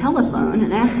somebody on the telephone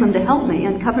and ask them to help me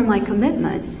and cover my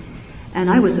commitment. And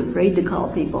I was afraid to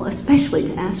call people, especially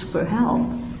to ask for help.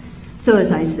 So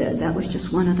as I said, that was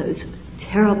just one of those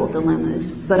terrible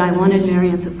dilemmas. But I wanted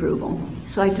Marion's approval.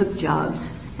 So I took jobs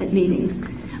at meetings.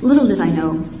 Little did I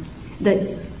know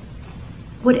that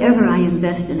whatever I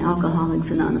invest in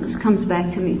Alcoholics Anonymous comes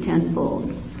back to me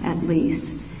tenfold, at least.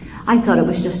 I thought it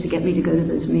was just to get me to go to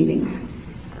those meetings.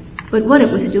 But what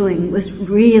it was doing was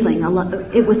reeling.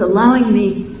 It was allowing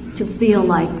me to feel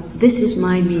like, this is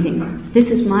my meeting. This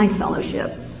is my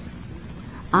fellowship.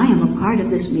 I am a part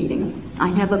of this meeting. I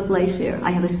have a place here.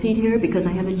 I have a seat here because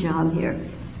I have a job here.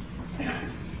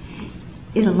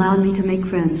 It allowed me to make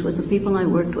friends with the people I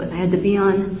worked with. I had to be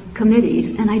on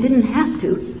committees, and I didn't have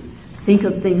to think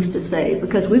of things to say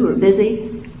because we were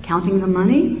busy counting the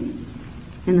money.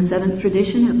 In the 7th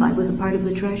tradition, if I was a part of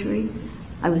the treasury,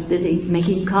 I was busy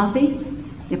making coffee.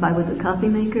 If I was a coffee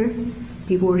maker,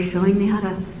 people were showing me how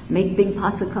to make big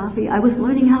pots of coffee. I was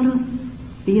learning how to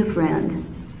be a friend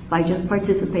by just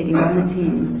participating on the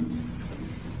team.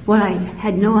 What I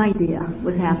had no idea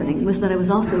was happening was that I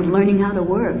was also learning how to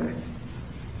work.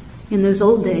 In those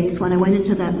old days, when I went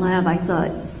into that lab, I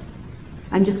thought,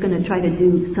 I'm just going to try to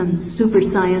do some super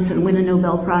science and win a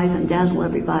Nobel Prize and dazzle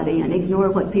everybody and ignore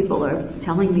what people are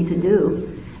telling me to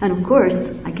do. And of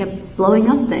course, I kept blowing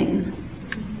up things.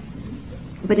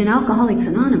 But in Alcoholics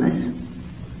Anonymous,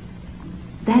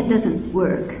 that doesn't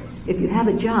work. If you have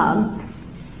a job,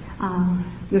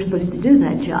 you're supposed to do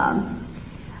that job.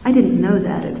 I didn't know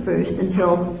that at first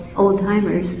until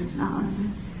old-timers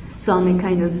saw me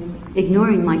kind of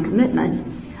ignoring my commitment.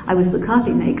 I was the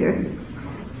coffee maker,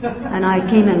 and I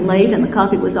came in late and the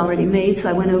coffee was already made, so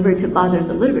I went over to bother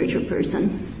the literature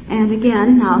person. And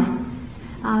again,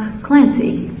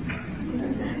 Clancy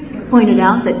pointed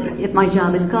out that if my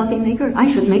job is coffee maker,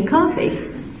 I should make coffee,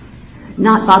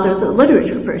 not bother the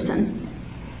literature person.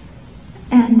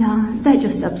 And that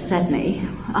just upset me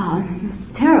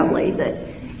terribly that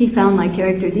he found my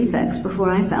character defects before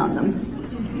I found them.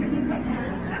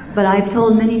 But I've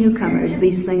told many newcomers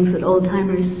these things that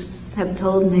old-timers have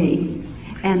told me,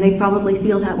 and they probably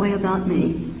feel that way about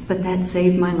me, but that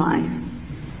saved my life.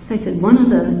 So I said, one of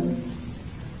the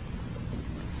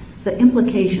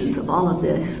implications of all of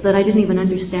this that I didn't even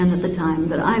understand at the time,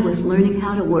 that I was learning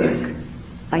how to work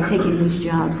by taking these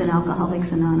jobs in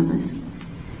Alcoholics Anonymous.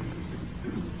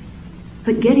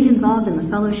 But getting involved in the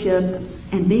fellowship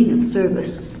and being of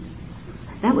service,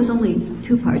 that was only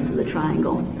 2 parts of the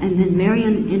triangle. And then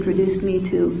Marion introduced me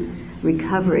to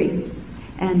recovery.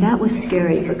 And that was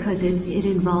scary because it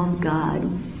involved God.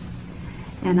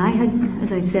 And I had,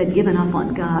 as I said, given up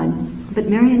on God. But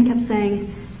Marion kept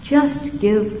saying, just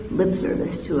give lip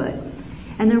service to it.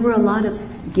 And there were a lot of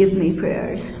give me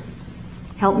prayers.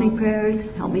 Help me prayers,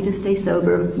 help me to stay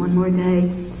sober one more day.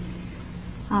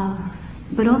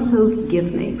 But also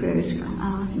give me prayers.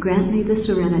 Grant me the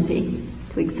serenity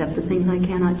to accept the things I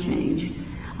cannot change.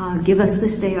 Give us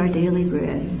this day our daily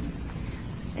bread.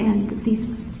 And these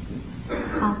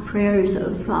prayers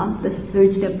of the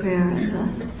 3rd step prayer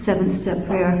and the 7th step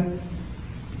prayer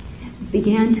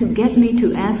began to get me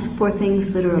to ask for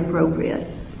things that are appropriate.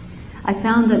 I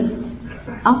found that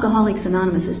Alcoholics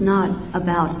Anonymous is not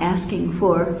about asking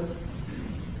for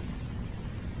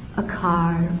a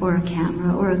car or a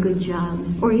camera or a good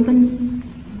job or even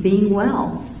being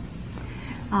well.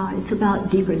 It's about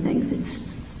deeper things. It's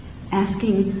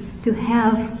asking to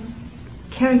have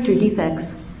character defects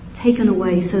taken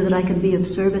away so that I can be of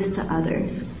service to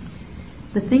others.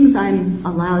 The things I'm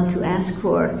allowed to ask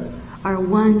for are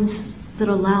ones that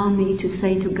allow me to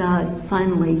say to God,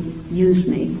 finally, use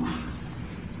me.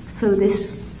 So these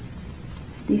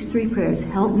 3 prayers,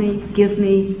 help me, give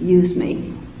me, use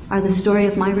me, are the story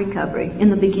of my recovery. In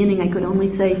the beginning, I could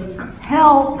only say,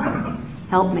 help,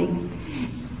 help me.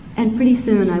 And pretty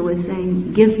soon I was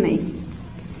saying, give me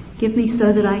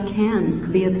so that I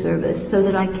can be of service, so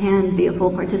that I can be a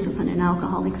full participant in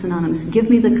Alcoholics Anonymous. Give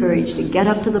me the courage to get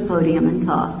up to the podium and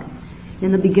talk.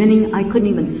 In the beginning, I couldn't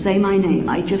even say my name.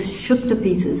 I just shook to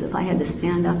pieces if I had to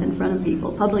stand up in front of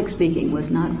people. Public speaking was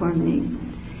not for me.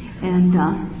 And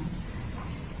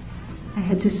I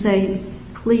had to say,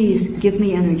 please give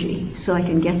me energy so I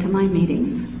can get to my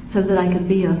meetings, so that I could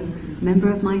be a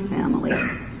member of my family,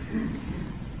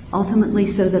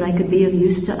 ultimately so that I could be of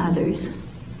use to others.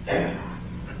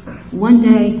 One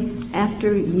day,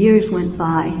 after years went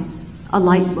by, a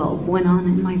light bulb went on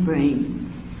in my brain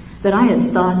that I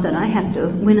had thought that I had to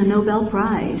win a Nobel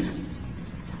Prize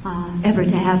ever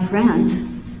to have friends.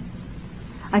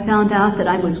 I found out that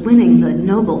I was winning the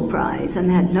Nobel Prize, and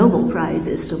that Nobel Prize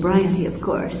is sobriety, of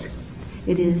course.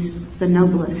 It is the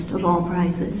noblest of all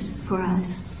prizes for us.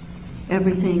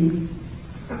 Everything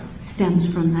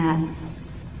stems from that.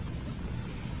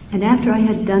 And after I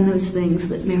had done those things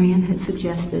that Marianne had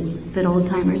suggested, that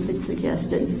old-timers had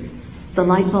suggested, the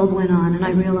light bulb went on, and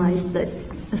I realized that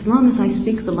as long as I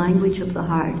speak the language of the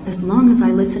heart, as long as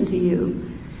I listen to you,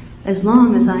 as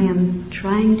long as I am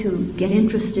trying to get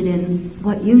interested in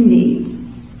what you need,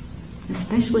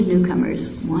 especially newcomers,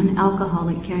 one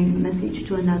alcoholic carrying the message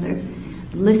to another,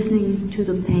 listening to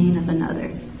the pain of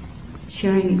another,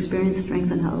 sharing experience,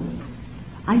 strength, and hope,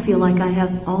 I feel like I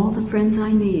have all the friends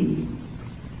I need.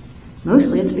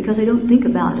 Mostly it's because I don't think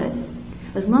about it.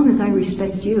 As long as I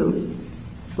respect you,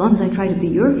 as long as I try to be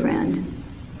your friend,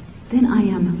 then I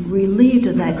am relieved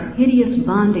of that hideous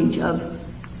bondage of,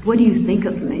 what do you think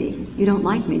of me? You don't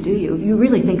like me, do you? You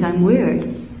really think I'm weird.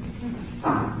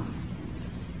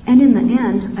 And in the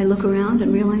end, I look around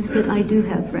and realize that I do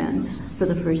have friends for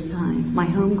the first time, my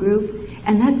home group,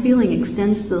 and that feeling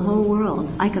extends to the whole world.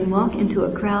 I can walk into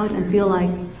a crowd and feel like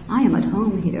I am at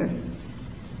home here,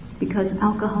 because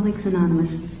Alcoholics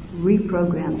Anonymous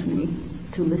reprogrammed me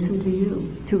to listen to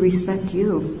you, to respect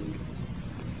you.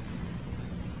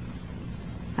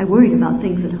 I worried about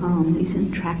things at home, these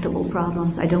intractable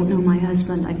problems. I don't know my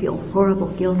husband. I feel horrible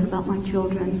guilt about my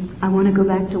children. I want to go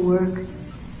back to work.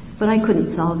 But I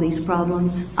couldn't solve these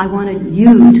problems. I wanted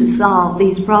you to solve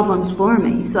these problems for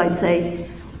me. So I'd say,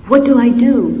 what do?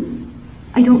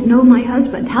 I don't know my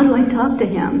husband. How do I talk to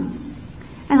him?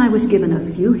 And I was given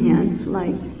a few hints,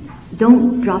 like,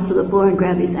 don't drop to the floor and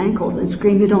grab his ankles and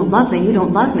scream, you don't love me, you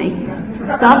don't love me.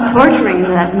 Stop torturing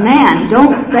that man.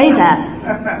 Don't say that.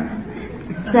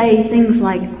 Say things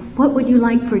like, what would you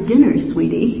like for dinner,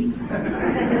 sweetie?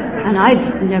 And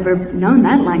I'd never known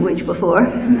that language before.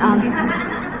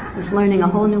 I was learning a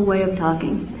whole new way of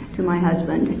talking to my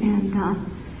husband, and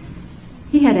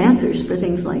he had answers for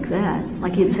things like that.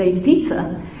 Like he'd say,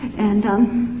 pizza, and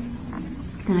then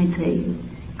I'd say,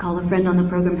 call a friend on the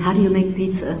program, how do you make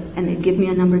pizza? And they'd give me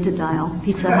a number to dial,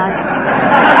 Pizza Hut.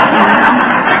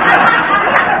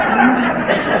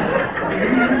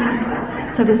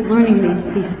 So I was learning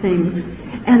these things.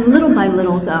 And little by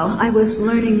little, though, I was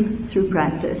learning through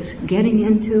practice, getting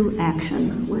into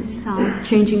action with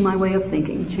changing my way of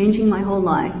thinking, changing my whole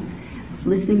life,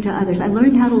 listening to others. I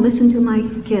learned how to listen to my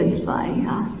kids by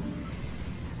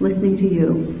listening to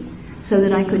you, so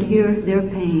that I could hear their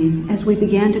pain. As we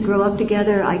began to grow up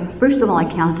together, first of all, I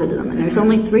counted them, and there's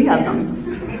only 3 of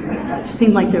them. It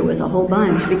seemed like there was a whole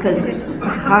bunch, because it's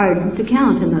hard to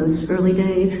count in those early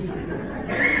days.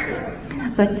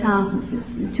 But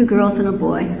 2 girls and a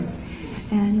boy,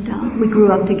 and we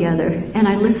grew up together, and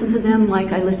I listened to them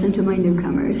like I listened to my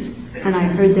newcomers, and I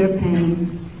heard their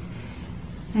pain,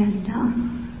 and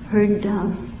heard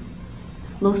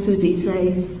little Susie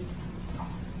say,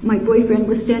 my boyfriend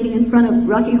was standing in front of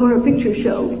Rocky Horror Picture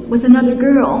Show with another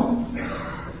girl.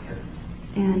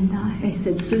 And I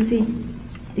said, Susie,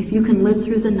 if you can live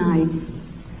through the night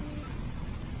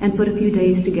and put a few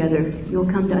days together, you'll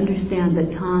come to understand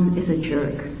that Tom is a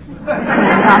jerk. And,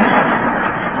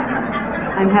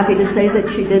 I'm happy to say that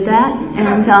she did that.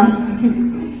 And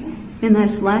in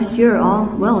this last year,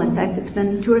 in fact, it's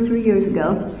been 2 or 3 years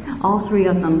ago, all 3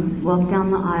 of them walked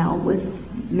down the aisle with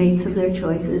mates of their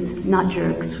choices, not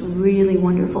jerks, really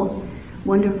wonderful,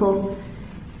 wonderful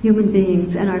human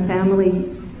beings. And our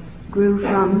family grew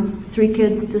from 3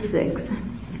 kids to 6.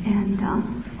 And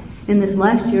in this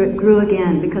last year it grew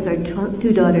again, because our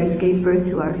 2 daughters gave birth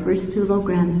to our first 2 little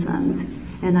grandsons,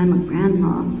 and I'm a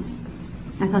grandma.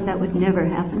 I thought that would never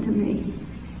happen to me,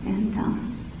 and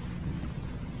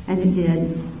it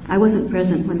did. I wasn't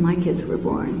present when my kids were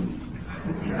born.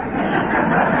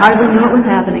 Hardly knew it was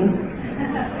happening.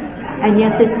 And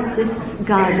yet this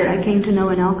God that I came to know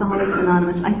in Alcoholics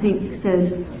Anonymous, I think,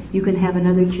 says you can have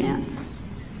another chance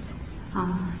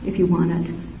if you want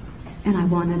it. And I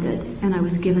wanted it, and I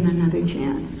was given another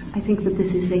chance. I think that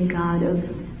this is a God of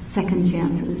second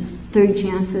chances, third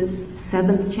chances,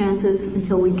 7th chances,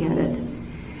 until we get it.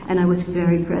 And I was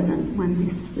very present when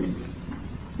this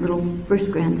little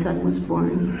first grandson was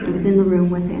born. I was in the room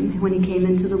with him when he came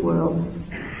into the world.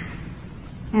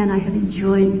 And I have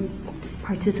enjoyed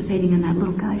participating in that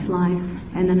little guy's life.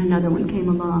 and then another one came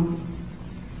along.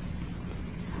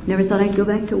 Never thought I'd go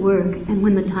back to work, and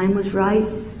when the time was right,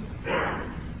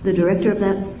 the director of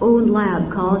that old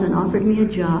lab called and offered me a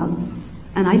job,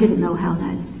 and I didn't know how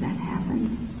that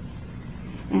happened.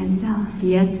 And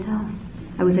yet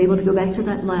I was able to go back to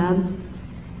that lab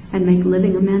and make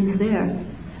living amends there.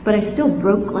 But I still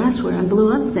broke glassware and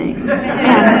blew up things. And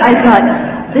I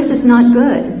thought, this is not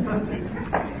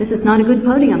good. This is not a good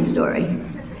podium story.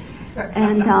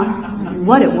 And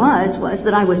what it was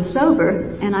that I was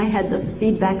sober, and I had the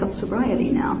feedback of sobriety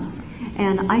now.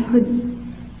 And I could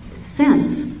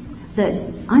sense that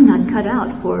I'm not cut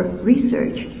out for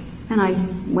research. And I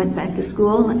went back to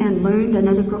school and learned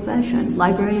another profession,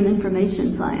 library and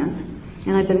information science.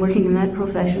 And I've been working in that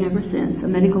profession ever since, a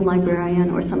medical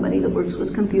librarian or somebody that works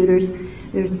with computers.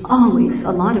 There's always a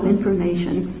lot of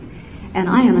information. And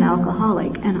I am an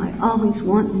alcoholic, and I always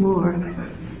want more.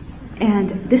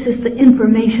 And this is the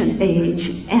information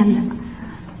age, and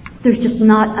there's just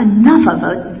not enough of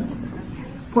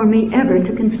it for me ever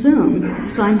to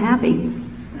consume. So I'm happy,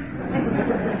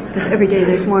 because every day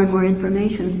there's more and more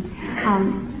information.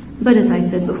 But as I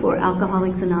said before,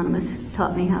 Alcoholics Anonymous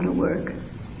taught me how to work.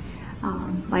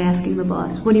 By asking the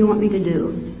boss, what do you want me to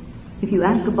do? If you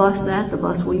ask a boss that, the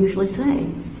boss will usually say.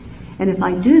 And if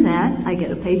I do that, I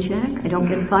get a paycheck, I don't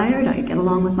get fired, I get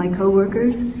along with my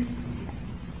coworkers.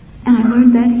 And I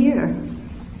learned that here.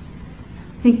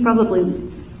 I think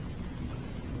probably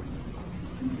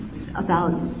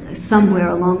about somewhere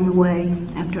along the way,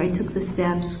 after I took the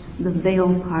steps, the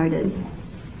veil parted,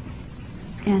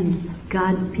 and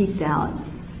God peeked out,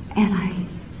 and I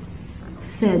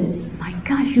said, my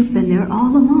gosh, you've been there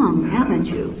all along, haven't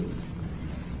you?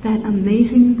 That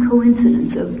amazing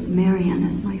coincidence of Marion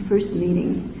at my first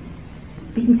meeting,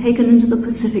 being taken into the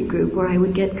Pacific Group where I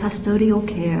would get custodial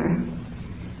care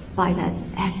by that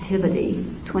activity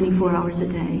 24 hours a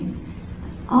day.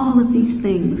 All of these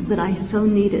things that I so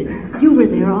needed, you were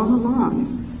there all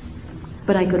along.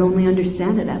 But I could only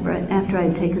understand it after I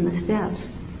had taken the steps.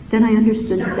 Then I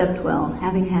understood step 12,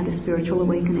 having had a spiritual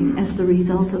awakening as the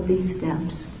result of these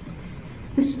steps.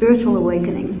 This spiritual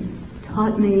awakening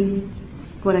taught me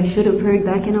what I should have heard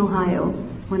back in Ohio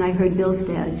when I heard Bill's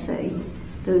dad say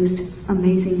those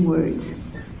amazing words.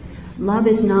 Love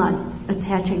is not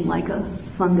attaching like a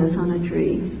fungus on a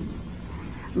tree.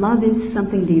 Love is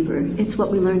something deeper. It's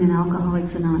what we learn in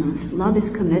Alcoholics Anonymous. Love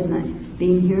is commitment,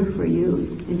 being here for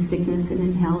you in sickness and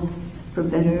in health, for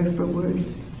better or for worse,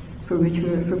 for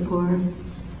richer or for poorer.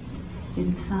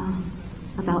 It's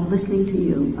about listening to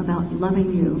you, about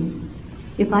loving you.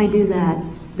 If I do that,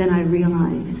 then I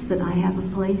realize that I have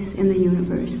a place in the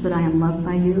universe, that I am loved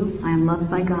by you, I am loved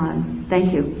by God.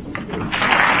 Thank you.